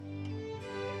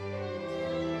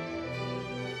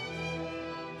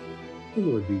The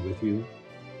Lord be with you.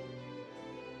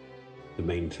 The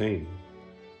main thing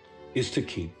is to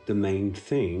keep the main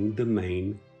thing the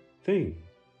main thing.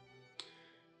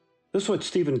 That's what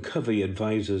Stephen Covey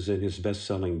advises in his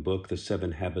best-selling book, The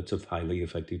 7 Habits of Highly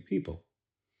Effective People.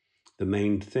 The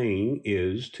main thing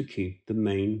is to keep the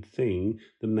main thing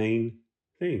the main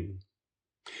thing.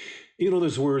 You know,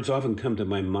 those words often come to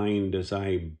my mind as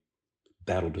I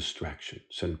battle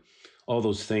distractions and all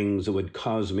those things that would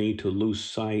cause me to lose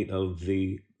sight of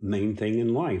the main thing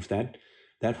in life, that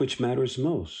which matters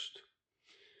most.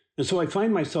 And so I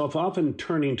find myself often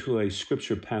turning to a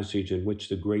scripture passage in which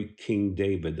the great King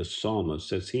David, the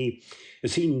psalmist, as he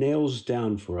nails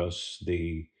down for us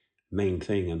the main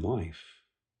thing in life.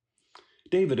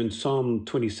 David in Psalm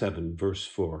 27, verse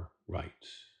 4 writes,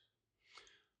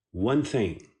 one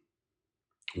thing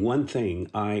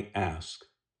I ask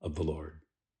of the Lord,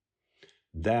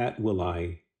 that will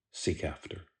I seek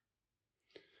after,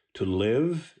 to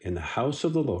live in the house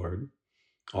of the Lord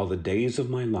all the days of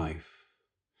my life,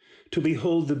 to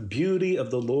behold the beauty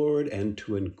of the Lord and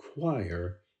to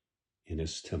inquire in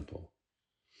his temple.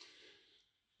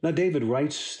 Now, David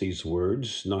writes these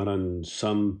words not on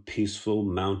some peaceful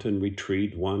mountain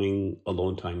retreat wanting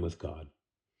alone time with God.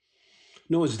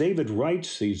 No, as David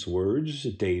writes these words,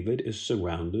 David is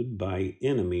surrounded by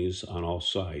enemies on all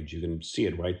sides. You can see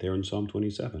it right there in Psalm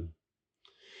 27.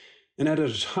 And at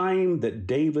a time that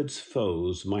David's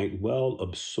foes might well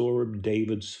absorb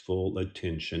David's full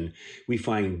attention, we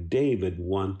find David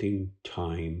wanting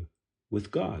time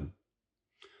with God.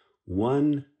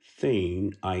 One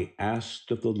thing I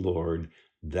asked of the Lord,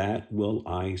 that will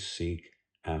I seek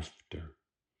after.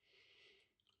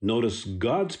 Notice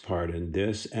God's part in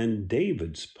this and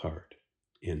David's part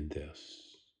in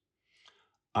this.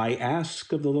 I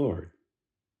ask of the Lord.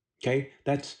 Okay,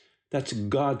 that's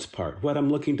God's part, what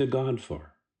I'm looking to God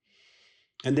for.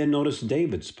 And then notice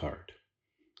David's part.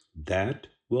 That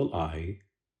will I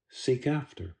seek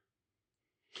after.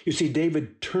 You see,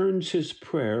 David turns his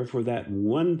prayer for that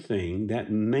one thing,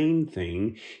 that main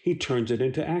thing, he turns it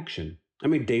into action. I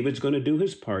mean, David's going to do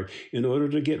his part. In order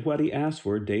to get what he asked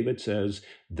for, David says,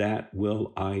 that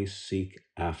will I seek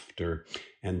after.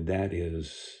 And that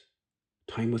is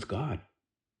time with God.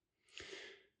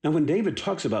 Now, when David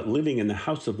talks about living in the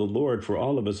house of the Lord for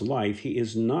all of his life, he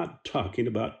is not talking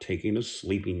about taking a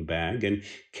sleeping bag and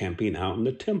camping out in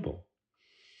the temple.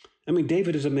 I mean,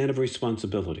 David is a man of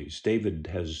responsibilities. David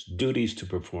has duties to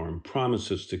perform,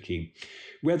 promises to keep.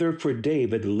 Rather, for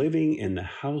David, living in the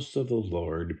house of the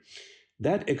Lord,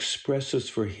 that expresses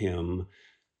for him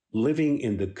living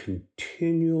in the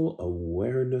continual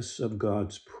awareness of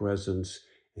God's presence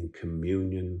and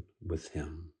communion with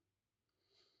him.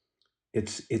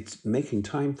 It's making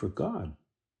time for God,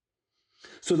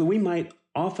 so that we might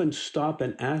often stop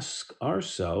and ask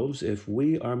ourselves if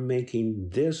we are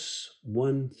making this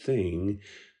one thing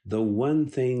the one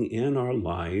thing in our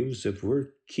lives, if we're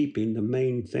keeping the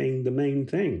main thing the main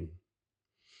thing.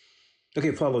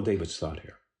 Okay, follow David's thought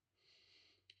here.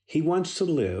 He wants to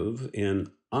live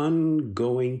in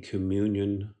ongoing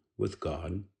communion with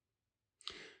God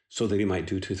so that he might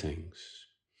do two things.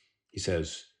 He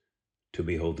says, to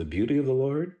behold the beauty of the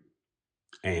Lord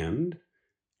and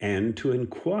to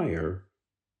inquire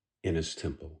in his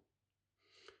temple,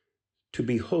 to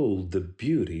behold the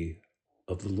beauty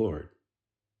of the Lord.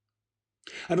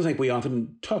 I don't think we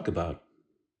often talk about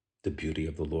the beauty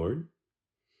of the Lord,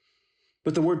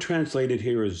 but the word translated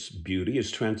here as beauty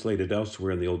is translated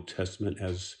elsewhere in the Old Testament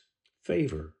as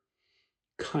favor,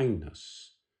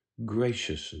 kindness,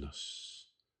 graciousness,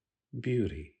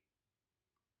 beauty.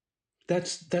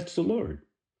 That's the Lord.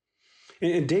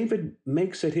 And David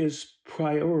makes it his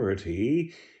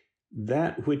priority,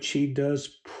 that which he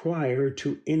does prior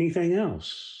to anything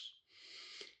else.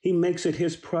 He makes it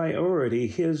his priority,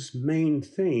 his main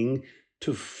thing,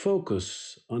 to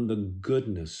focus on the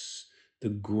goodness, the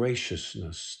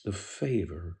graciousness, the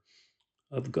favor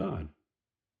of God.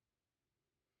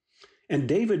 And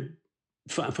David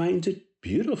finds it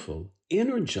beautiful,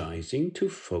 energizing to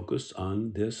focus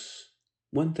on this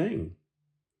one thing.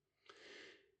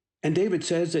 And David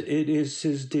says that it is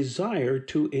his desire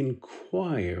to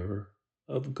inquire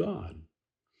of God.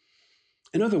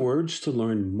 In other words, to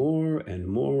learn more and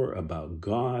more about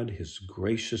God, his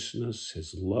graciousness,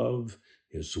 his love,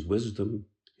 his wisdom,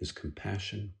 his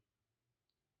compassion.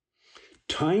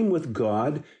 Time with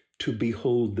God to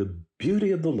behold the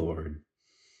beauty of the Lord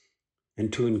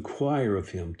and to inquire of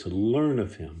him, to learn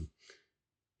of him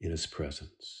in his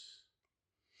presence.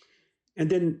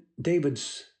 And then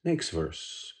David's next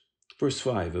verse, verse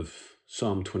 5 of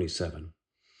Psalm 27.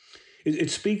 It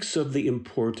speaks of the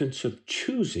importance of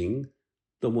choosing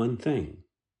the one thing.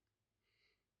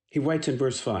 He writes in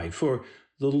verse 5, "For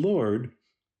the Lord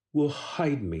will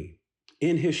hide me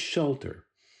in his shelter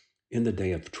in the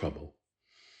day of trouble.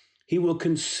 He will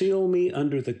conceal me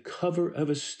under the cover of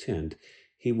his tent.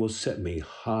 He will set me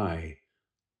high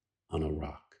on a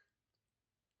rock."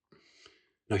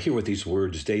 Now, here with these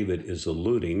words, David is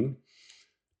alluding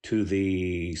to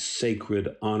the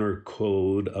sacred honor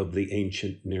code of the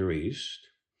ancient Near East,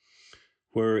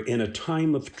 where in a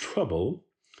time of trouble,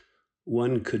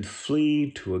 one could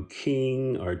flee to a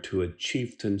king or to a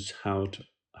chieftain's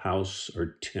house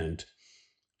or tent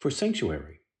for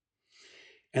sanctuary.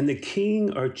 And the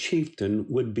king or chieftain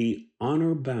would be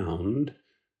honor bound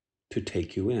to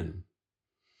take you in.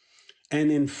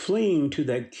 And in fleeing to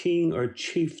that king or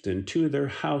chieftain, to their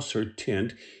house or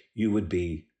tent, you would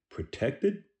be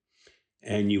protected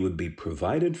and you would be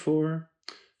provided for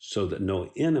so that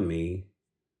no enemy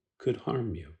could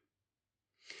harm you.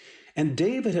 And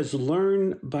David has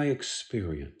learned by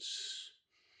experience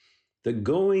that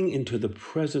going into the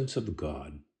presence of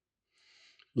God,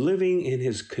 living in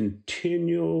his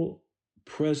continual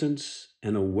presence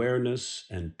and awareness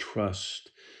and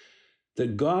trust,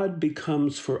 that God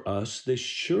becomes for us this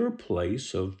sure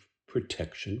place of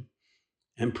protection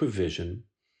and provision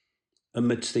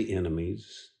amidst the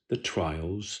enemies, the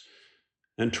trials,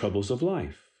 and troubles of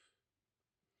life.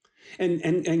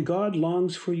 And God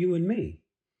longs for you and me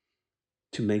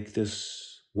to make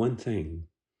this one thing,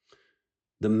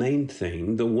 the main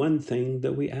thing, the one thing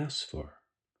that we ask for: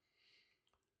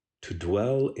 to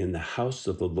dwell in the house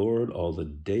of the Lord all the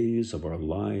days of our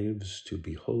lives, to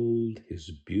behold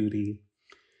his beauty,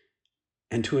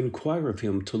 and to inquire of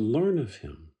him, to learn of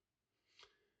him.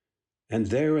 And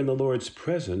there in the Lord's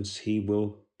presence, he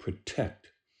will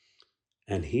protect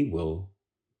and he will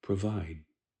provide.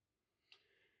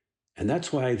 And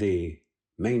that's why the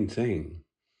main thing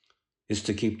is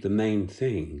to keep the main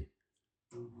thing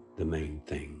the main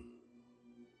thing.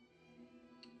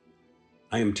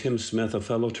 I am Tim Smith, a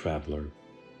fellow traveler.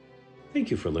 Thank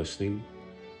you for listening.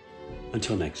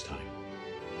 Until next time.